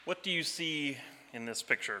What do you see in this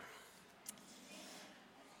picture?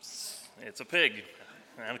 It's a pig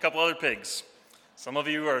and a couple other pigs. Some of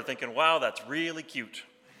you are thinking, wow, that's really cute.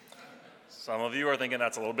 Some of you are thinking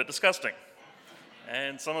that's a little bit disgusting.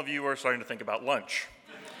 And some of you are starting to think about lunch.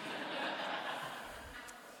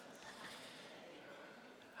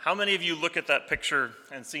 How many of you look at that picture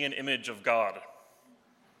and see an image of God?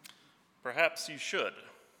 Perhaps you should.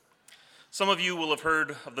 Some of you will have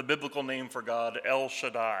heard of the biblical name for God, El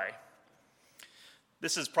Shaddai.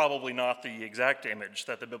 This is probably not the exact image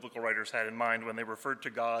that the biblical writers had in mind when they referred to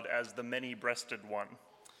God as the many-breasted one.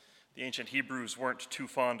 The ancient Hebrews weren't too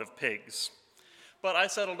fond of pigs. But I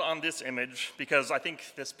settled on this image because I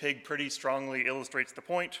think this pig pretty strongly illustrates the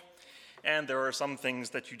point, and there are some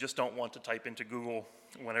things that you just don't want to type into Google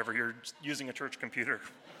whenever you're using a church computer.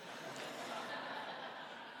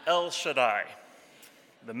 El Shaddai,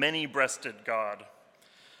 the many-breasted God,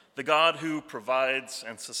 the God who provides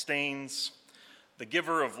and sustains, the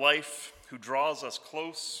giver of life, who draws us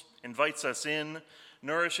close, invites us in,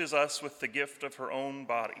 nourishes us with the gift of her own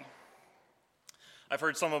body. I've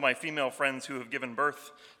heard some of my female friends who have given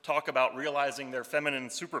birth talk about realizing their feminine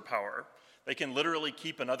superpower. They can literally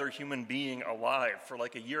keep another human being alive for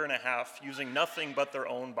like a year and a half using nothing but their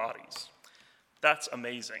own bodies. That's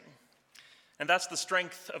amazing. And that's the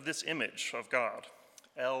strength of this image of God,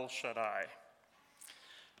 El Shaddai.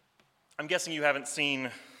 I'm guessing you haven't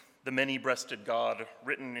seen the many-breasted God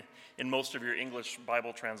written in most of your English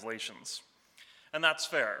Bible translations. And that's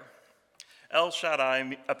fair. El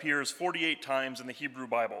Shaddai appears 48 times in the Hebrew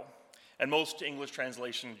Bible, and most English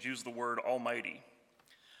translations use the word Almighty.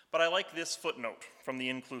 But I like this footnote from the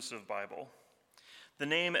Inclusive Bible. The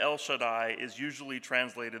name El Shaddai is usually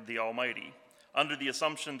translated the Almighty, under the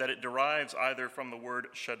assumption that it derives either from the word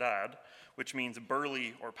Shaddad, which means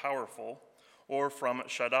burly or powerful, or from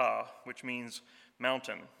Shaddah, which means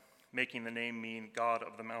mountain, making the name mean God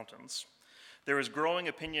of the mountains. There is growing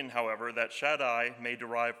opinion, however, that Shaddai may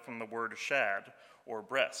derive from the word shad, or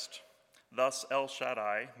breast. Thus, El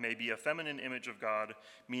Shaddai may be a feminine image of God,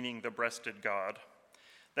 meaning the breasted God.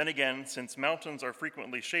 Then again, since mountains are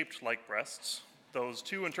frequently shaped like breasts, those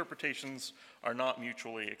two interpretations are not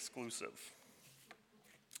mutually exclusive.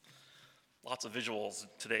 Lots of visuals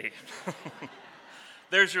today.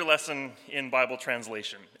 There's your lesson in Bible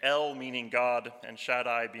translation. El meaning God, and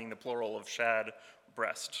Shaddai being the plural of shad,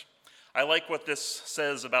 breast. I like what this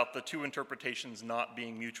says about the two interpretations not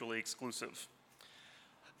being mutually exclusive.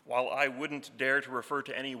 While I wouldn't dare to refer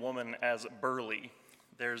to any woman as burly,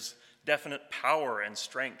 there's definite power and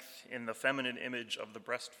strength in the feminine image of the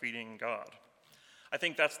breastfeeding God. I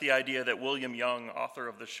think that's the idea that William Young, author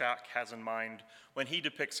of The Shack, has in mind when he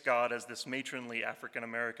depicts God as this matronly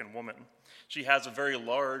African-American woman. She has a very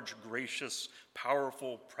large, gracious,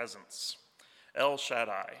 powerful presence. El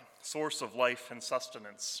Shaddai, source of life and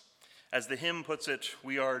sustenance. As the hymn puts it,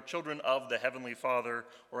 we are children of the Heavenly Father,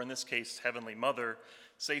 or in this case, Heavenly Mother,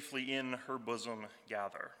 safely in her bosom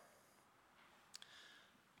gather.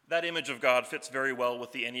 That image of God fits very well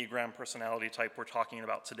with the Enneagram personality type we're talking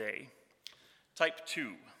about today. Type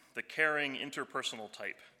 2, the caring interpersonal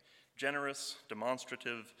type, generous,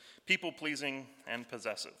 demonstrative, people-pleasing, and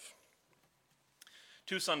possessive.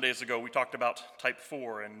 2 Sundays ago, we talked about type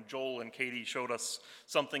 4, and Joel and Katie showed us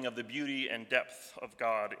something of the beauty and depth of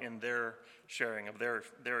God in their sharing of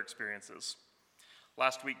their experiences.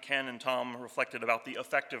 Last week, Ken and Tom reflected about the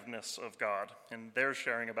effectiveness of God and their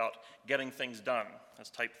sharing about getting things done as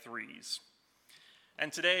type 3s.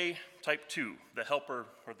 And today, type 2, the helper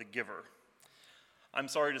or the giver. I'm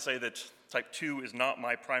sorry to say that type 2 is not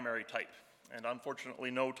my primary type, and unfortunately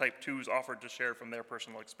no type 2s offered to share from their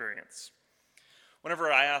personal experience. Whenever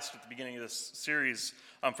I asked at the beginning of this series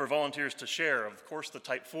for volunteers to share, of course the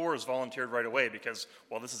type 4s volunteered right away because,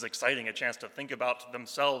 well, this is exciting, a chance to think about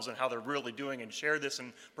themselves and how they're really doing and share this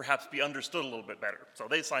and perhaps be understood a little bit better. So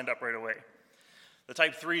they signed up right away. The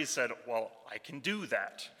type 3s said, well, I can do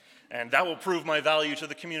that, and that will prove my value to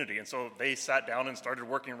the community. And so they sat down and started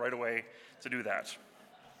working right away to do that.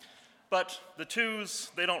 But the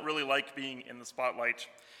 2s, they don't really like being in the spotlight.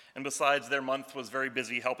 And besides, their month was very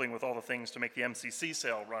busy helping with all the things to make the MCC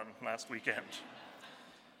sale run last weekend.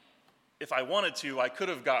 If I wanted to, I could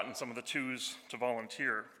have gotten some of the 2s to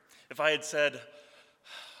volunteer. If I had said,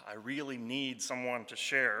 I really need someone to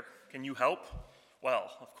share, can you help?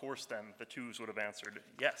 Well, of course then, the 2s would have answered,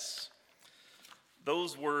 yes.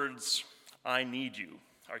 Those words, I need you,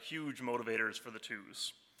 are huge motivators for the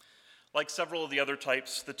 2s. Like several of the other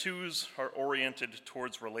types, the 2s are oriented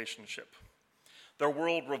towards relationship. Their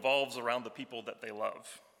world revolves around the people that they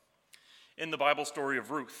love. In the Bible story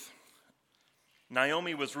of Ruth,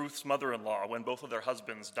 Naomi was Ruth's mother-in-law when both of their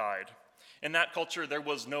husbands died. In that culture, there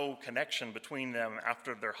was no connection between them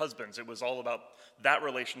after their husbands. It was all about that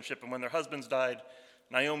relationship. And when their husbands died,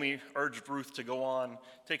 Naomi urged Ruth to go on,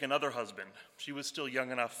 take another husband. She was still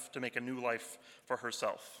young enough to make a new life for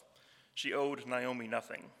herself. She owed Naomi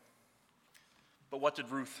nothing. But what did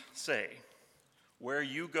Ruth say? Where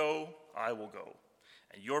you go, I will go,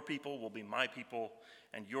 and your people will be my people,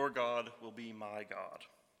 and your God will be my God.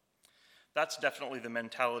 That's definitely the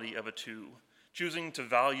mentality of a two, choosing to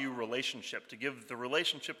value relationship, to give the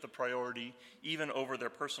relationship the priority even over their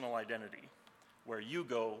personal identity. Where you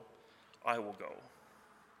go, I will go.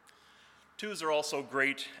 Twos are also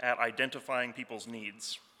great at identifying people's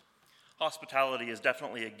needs. Hospitality is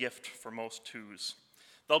definitely a gift for most twos.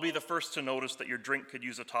 They'll be the first to notice that your drink could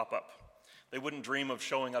use a top-up. They wouldn't dream of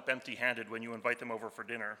showing up empty-handed when you invite them over for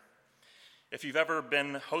dinner. If you've ever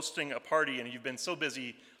been hosting a party and you've been so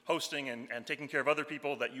busy hosting and taking care of other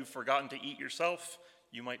people that you've forgotten to eat yourself,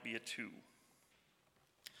 you might be a two.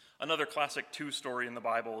 Another classic two story in the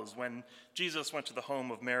Bible is when Jesus went to the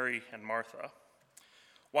home of Mary and Martha.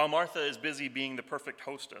 While Martha is busy being the perfect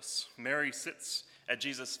hostess, Mary sits at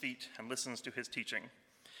Jesus' feet and listens to his teaching.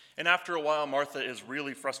 And after a while, Martha is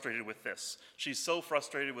really frustrated with this. She's so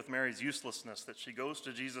frustrated with Mary's uselessness that she goes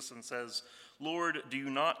to Jesus and says, "Lord, do you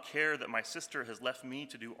not care that my sister has left me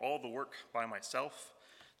to do all the work by myself?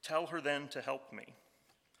 Tell her then to help me."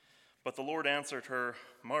 But the Lord answered her,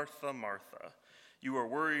 "Martha, Martha, you are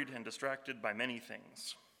worried and distracted by many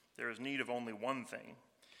things. There is need of only one thing.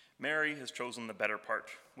 Mary has chosen the better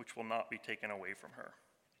part, which will not be taken away from her."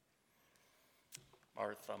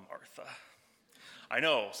 Martha, Martha. I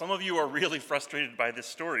know, some of you are really frustrated by this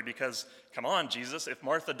story because, come on, Jesus, if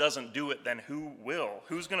Martha doesn't do it, then who will?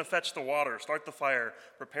 Who's going to fetch the water, start the fire,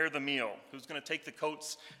 prepare the meal? Who's going to take the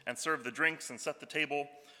coats and serve the drinks and set the table?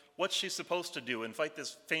 What's she supposed to do? Invite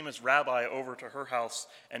this famous rabbi over to her house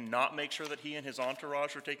and not make sure that he and his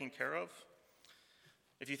entourage are taken care of?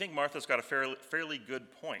 If you think Martha's got a fairly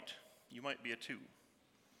good point, you might be a two.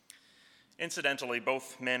 Incidentally,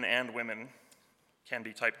 both men and women can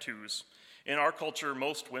be type twos. In our culture,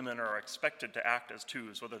 most women are expected to act as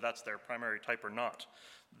twos, whether that's their primary type or not.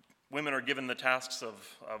 Women are given the tasks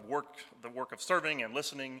of the work of serving and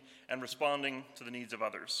listening and responding to the needs of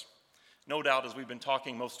others. No doubt, as we've been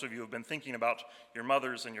talking, most of you have been thinking about your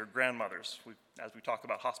mothers and your grandmothers as we talk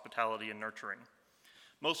about hospitality and nurturing.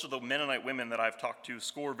 Most of the Mennonite women that I've talked to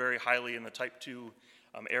score very highly in the type 2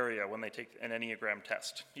 area when they take an Enneagram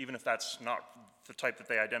test, even if that's not the type that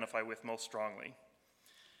they identify with most strongly.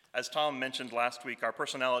 As Tom mentioned last week, our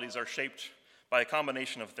personalities are shaped by a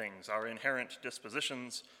combination of things: our inherent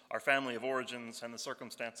dispositions, our family of origins, and the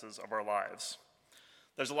circumstances of our lives.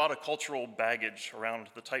 There's a lot of cultural baggage around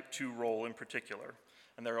the type 2 role in particular,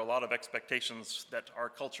 and there are a lot of expectations that our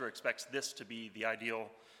culture expects this to be the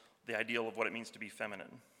ideal of what it means to be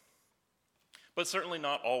feminine. But certainly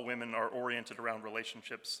not all women are oriented around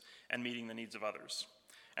relationships and meeting the needs of others.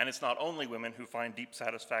 And it's not only women who find deep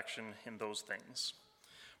satisfaction in those things.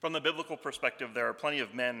 From the biblical perspective, there are plenty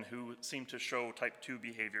of men who seem to show type 2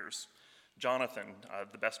 behaviors. Jonathan,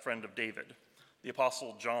 the best friend of David, the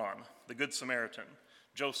Apostle John, the Good Samaritan,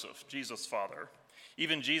 Joseph, Jesus' father.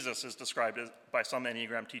 Even Jesus is described by some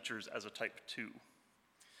Enneagram teachers as a type 2.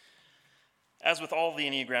 As with all the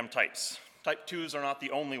Enneagram types, type 2s are not the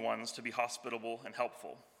only ones to be hospitable and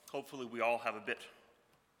helpful. Hopefully we all have a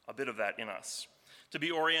bit of that in us. To be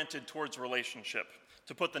oriented towards relationship,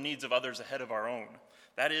 to put the needs of others ahead of our own.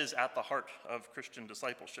 That is at the heart of Christian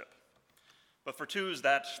discipleship. But for 2s,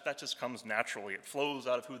 that just comes naturally. It flows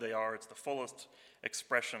out of who they are. It's the fullest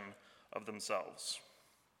expression of themselves.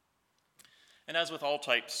 And as with all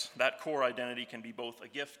types, that core identity can be both a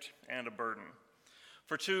gift and a burden.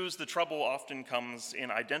 For 2s, the trouble often comes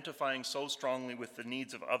in identifying so strongly with the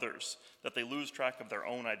needs of others that they lose track of their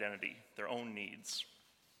own identity, their own needs.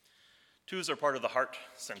 2s are part of the heart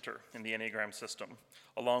center in the Enneagram system,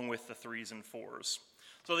 along with the 3s and 4s.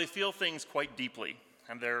 So they feel things quite deeply,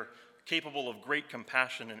 and they're capable of great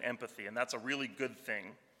compassion and empathy, and that's a really good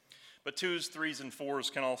thing. But 2s, 3s, and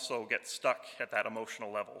 4s can also get stuck at that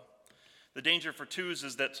emotional level. The danger for 2s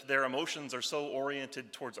is that their emotions are so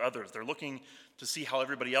oriented towards others. They're looking to see how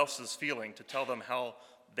everybody else is feeling, to tell them how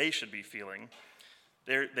they should be feeling.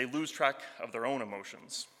 They lose track of their own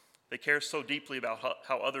emotions. They care so deeply about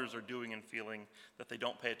how others are doing and feeling that they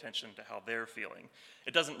don't pay attention to how they're feeling.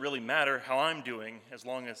 It doesn't really matter how I'm doing as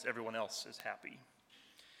long as everyone else is happy.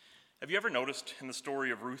 Have you ever noticed in the story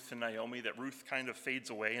of Ruth and Naomi that Ruth kind of fades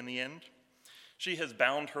away in the end? She has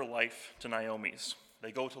bound her life to Naomi's.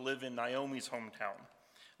 They go to live in Naomi's hometown.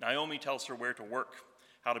 Naomi tells her where to work,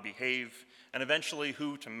 how to behave, and eventually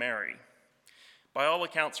who to marry. By all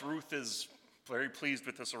accounts, Ruth is very pleased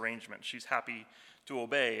with this arrangement. She's happy to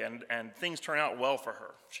obey, and things turn out well for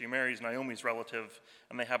her. She marries Naomi's relative,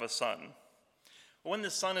 and they have a son. When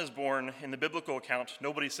this son is born, in the biblical account,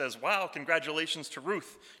 nobody says, "Wow, congratulations to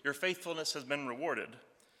Ruth, your faithfulness has been rewarded."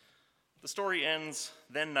 The story ends,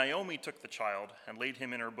 "Then Naomi took the child and laid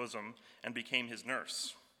him in her bosom and became his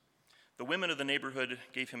nurse. The women of the neighborhood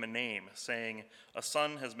gave him a name, saying, 'A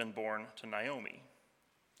son has been born to Naomi,'"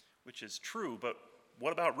 which is true, but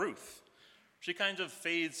what about Ruth? She kind of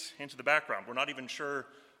fades into the background. We're not even sure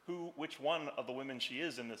which one of the women she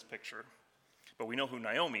is in this picture. But we know who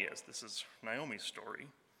Naomi is. This is Naomi's story,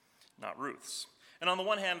 not Ruth's. And on the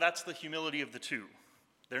one hand, that's the humility of the two.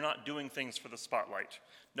 They're not doing things for the spotlight.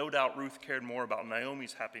 No doubt Ruth cared more about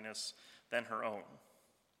Naomi's happiness than her own.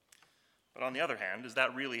 But on the other hand, is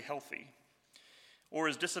that really healthy? Or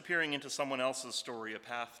is disappearing into someone else's story a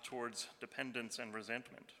path towards dependence and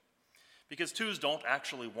resentment? Because twos don't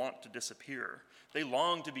actually want to disappear. They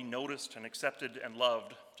long to be noticed and accepted and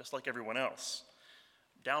loved, just like everyone else.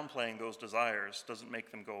 Downplaying those desires doesn't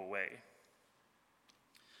make them go away.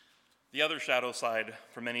 The other shadow side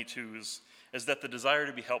for many twos is that the desire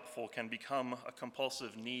to be helpful can become a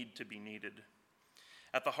compulsive need to be needed.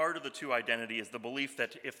 At the heart of the two identity is the belief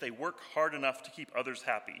that if they work hard enough to keep others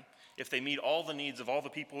happy, if they meet all the needs of all the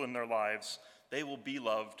people in their lives, they will be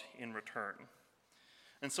loved in return.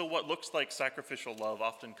 And so what looks like sacrificial love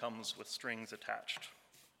often comes with strings attached.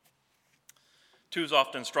 Twos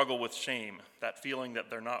often struggle with shame, that feeling that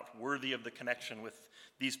they're not worthy of the connection with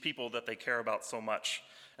these people that they care about so much.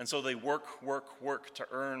 And so they work to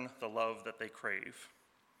earn the love that they crave.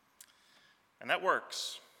 And that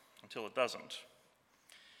works until it doesn't.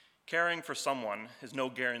 Caring for someone is no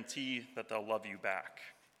guarantee that they'll love you back.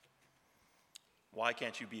 Why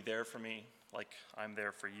can't you be there for me like I'm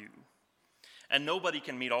there for you? And nobody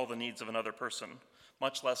can meet all the needs of another person,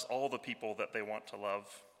 much less all the people that they want to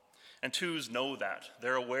love. And twos know that.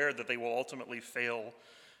 They're aware that they will ultimately fail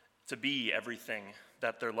to be everything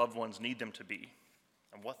that their loved ones need them to be.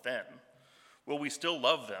 And what then? Will we still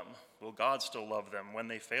love them? Will God still love them when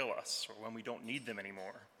they fail us or when we don't need them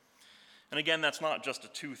anymore? And again, that's not just a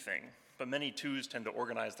two thing, but many twos tend to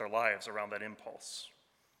organize their lives around that impulse.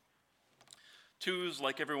 Twos,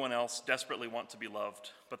 like everyone else, desperately want to be loved,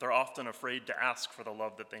 but they're often afraid to ask for the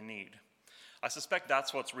love that they need. I suspect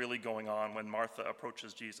that's what's really going on when Martha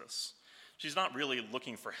approaches Jesus. She's not really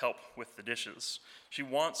looking for help with the dishes. She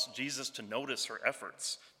wants Jesus to notice her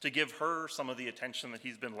efforts, to give her some of the attention that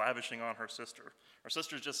he's been lavishing on her sister. Her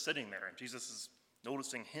sister's just sitting there, and Jesus is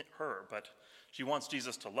noticing her, but she wants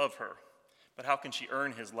Jesus to love her. But how can she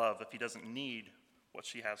earn his love if he doesn't need what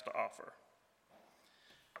she has to offer?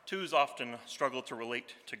 Twos often struggle to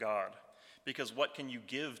relate to God, because what can you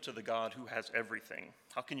give to the God who has everything?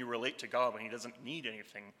 How can you relate to God when he doesn't need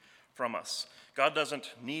anything from us? God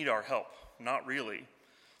doesn't need our help, not really.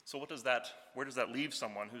 So where does that leave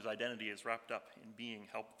someone whose identity is wrapped up in being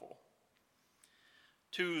helpful?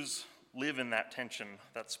 Twos live in that tension,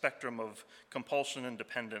 that spectrum of compulsion and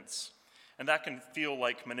dependence, and that can feel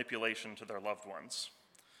like manipulation to their loved ones.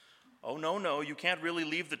 "Oh, no, you can't really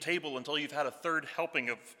leave the table until you've had a third helping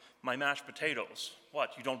of my mashed potatoes."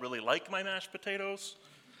 What, you don't really like my mashed potatoes?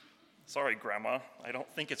 Sorry, Grandma, I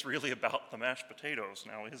don't think it's really about the mashed potatoes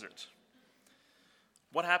now, is it?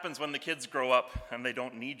 What happens when the kids grow up and they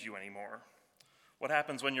don't need you anymore? What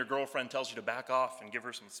happens when your girlfriend tells you to back off and give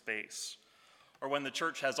her some space? Or when the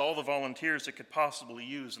church has all the volunteers it could possibly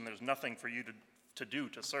use and there's nothing for you to do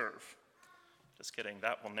to serve? Just kidding,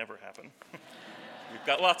 that will never happen. We've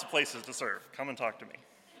got lots of places to serve. Come and talk to me.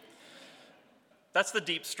 That's the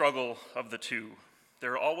deep struggle of the two.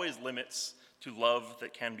 There are always limits to love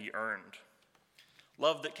that can be earned.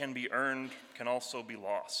 Love that can be earned can also be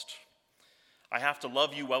lost. I have to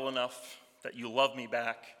love you well enough that you love me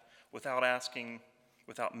back without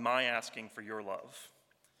my asking for your love.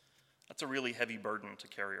 That's a really heavy burden to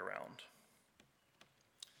carry around.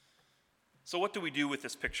 So what do we do with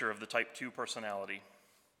this picture of the type 2 personality?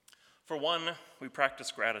 For one, we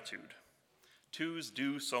practice gratitude. Twos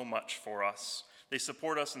do so much for us. They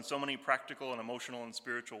support us in so many practical and emotional and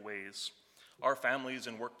spiritual ways. Our families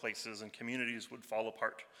and workplaces and communities would fall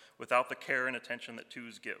apart without the care and attention that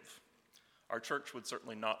twos give. Our church would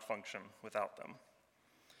certainly not function without them.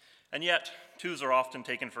 And yet, twos are often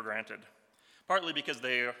taken for granted, partly because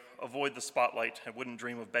they avoid the spotlight and wouldn't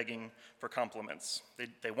dream of begging for compliments.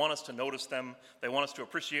 They want us to notice them, they want us to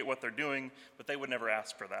appreciate what they're doing, but they would never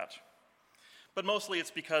ask for that. But mostly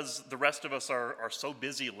it's because the rest of us are so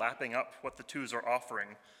busy lapping up what the twos are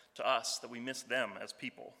offering to us that we miss them as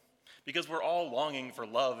people. because we're all longing for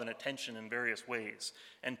love and attention in various ways,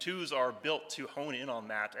 and twos are built to hone in on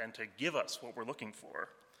that and to give us what we're looking for.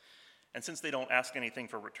 And since they don't ask anything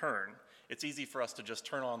for return, it's easy for us to just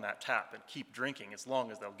turn on that tap and keep drinking as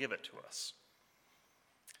long as they'll give it to us.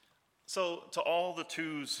 So, to all the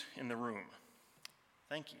twos in the room,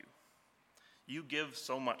 thank you. You give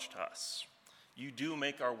so much to us. You do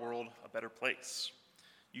make our world a better place.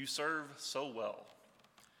 You serve so well,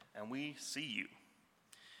 and we see you.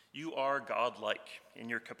 You are God-like in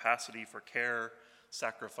your capacity for care,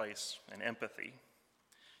 sacrifice, and empathy.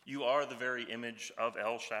 You are the very image of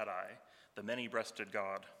El Shaddai, the many-breasted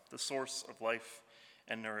God, the source of life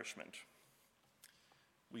and nourishment.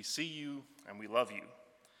 We see you and we love you.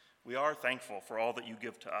 We are thankful for all that you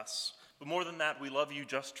give to us, but more than that, we love you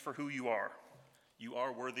just for who you are. You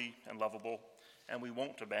are worthy and lovable, and we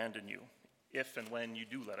won't abandon you if and when you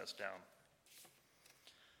do let us down.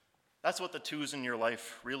 That's what the twos in your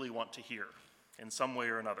life really want to hear, in some way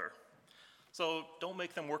or another. So don't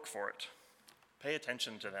make them work for it. Pay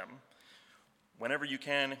attention to them. Whenever you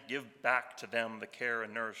can, give back to them the care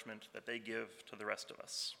and nourishment that they give to the rest of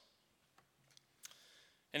us.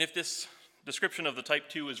 And if this description of the type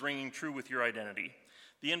 2 is ringing true with your identity,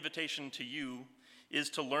 the invitation to you is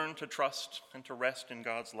to learn to trust and to rest in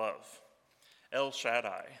God's love. El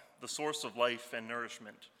Shaddai, the source of life and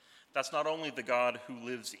nourishment. That's not only the God who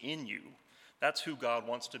lives in you, that's who God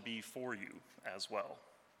wants to be for you as well.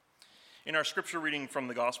 In our scripture reading from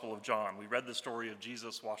the Gospel of John, we read the story of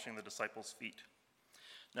Jesus washing the disciples' feet.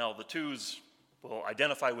 Now, the twos will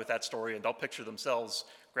identify with that story, and they'll picture themselves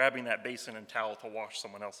grabbing that basin and towel to wash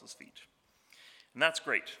someone else's feet. And that's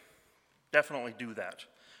great. Definitely do that.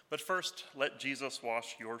 But first, let Jesus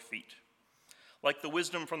wash your feet. Like the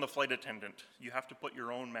wisdom from the flight attendant, you have to put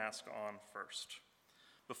your own mask on first.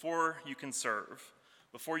 Before you can serve,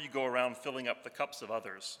 before you go around filling up the cups of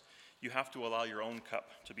others, you have to allow your own cup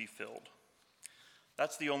to be filled.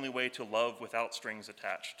 That's the only way to love without strings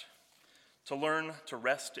attached. To learn to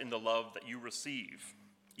rest in the love that you receive,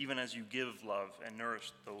 even as you give love and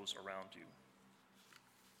nourish those around you.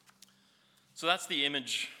 So that's the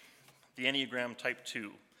image, the Enneagram Type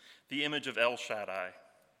 2, the image of El Shaddai.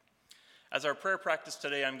 As our prayer practice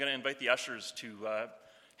today, I'm going to invite the ushers to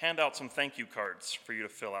hand out some thank you cards for you to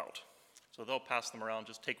fill out. So they'll pass them around.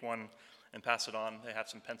 Just take one and pass it on. They have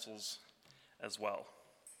some pencils as well.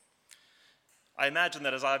 I imagine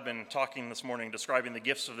that as I've been talking this morning, describing the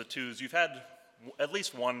gifts of the twos, you've had at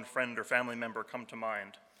least one friend or family member come to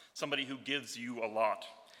mind, somebody who gives you a lot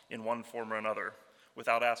in one form or another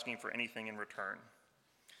without asking for anything in return.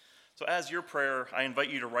 So as your prayer, I invite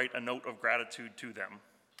you to write a note of gratitude to them.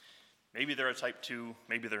 Maybe they're a type 2,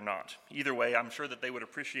 maybe they're not. Either way, I'm sure that they would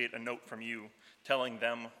appreciate a note from you telling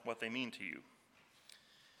them what they mean to you.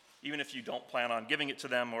 Even if you don't plan on giving it to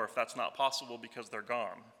them, or if that's not possible because they're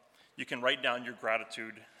gone, you can write down your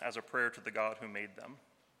gratitude as a prayer to the God who made them.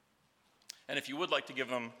 And if you would like to give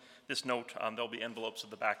them this note, there'll be envelopes at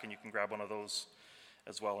the back, and you can grab one of those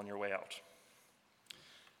as well on your way out.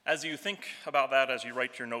 As you think about that, as you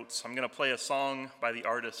write your notes, I'm going to play a song by the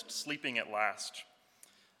artist Sleeping at Last.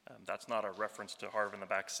 That's not a reference to Harv in the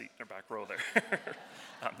back seat or back row there.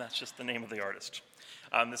 That's just the name of the artist.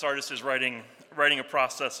 This artist is writing a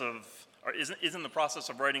process of, or is in the process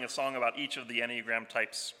of writing a song about each of the Enneagram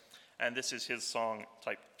types, and this is his song,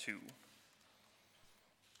 Type 2.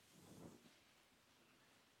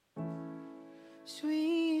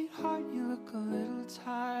 Sweetheart, you look a little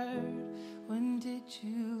tired. When did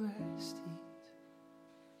you last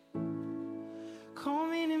eat?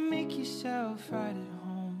 Come in and make yourself right at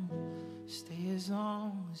home. Stay as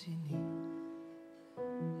long as you need.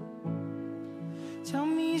 Tell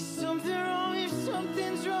me is something wrong. If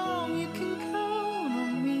something's wrong, you can count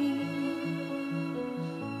on me.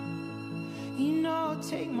 You know I'll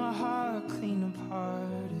take my heart clean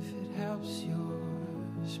apart if it helps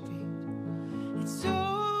yours beat. It's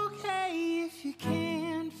okay if you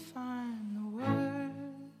can't find the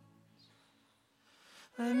words.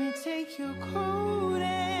 Let me take your coat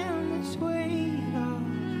and this weight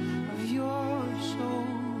of your shoulders.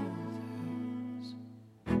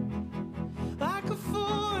 Like a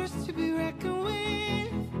force to be reckoned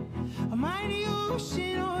with, a mighty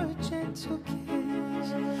ocean or a gentle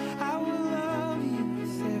kiss. I will love you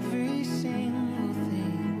with every single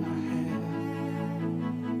thing I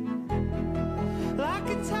have. Like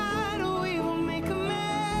a tidal wave will make a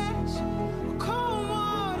mess, or calm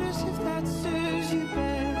waters if that serves you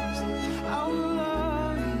best. I will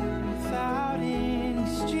love you without any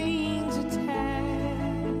strings attached.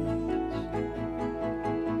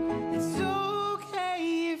 It's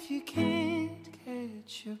okay if you can't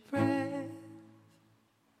catch your breath.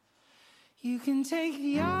 You can take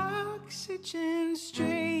the oxygen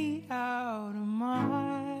straight out of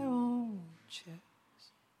my own chest.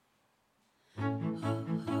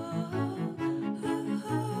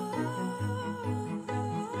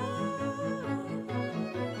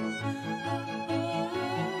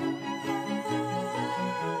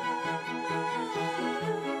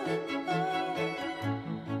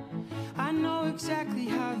 I know exactly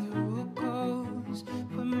how the rule goes.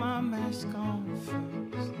 Put my mask on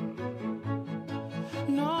first.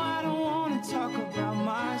 No, I don't want to talk about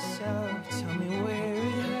myself. Tell me where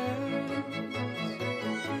it hurts.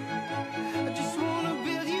 I just want to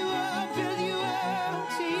build you up till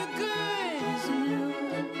you're good as new.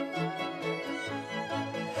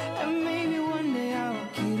 And maybe one day I'll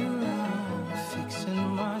get around fixing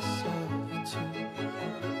myself too.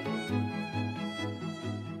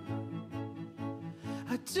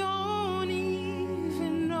 I don't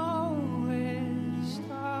even know where to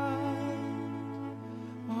start.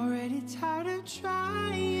 Already tired of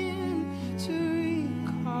trying to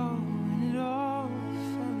recall when it all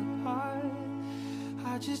fell apart.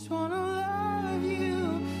 I just wanna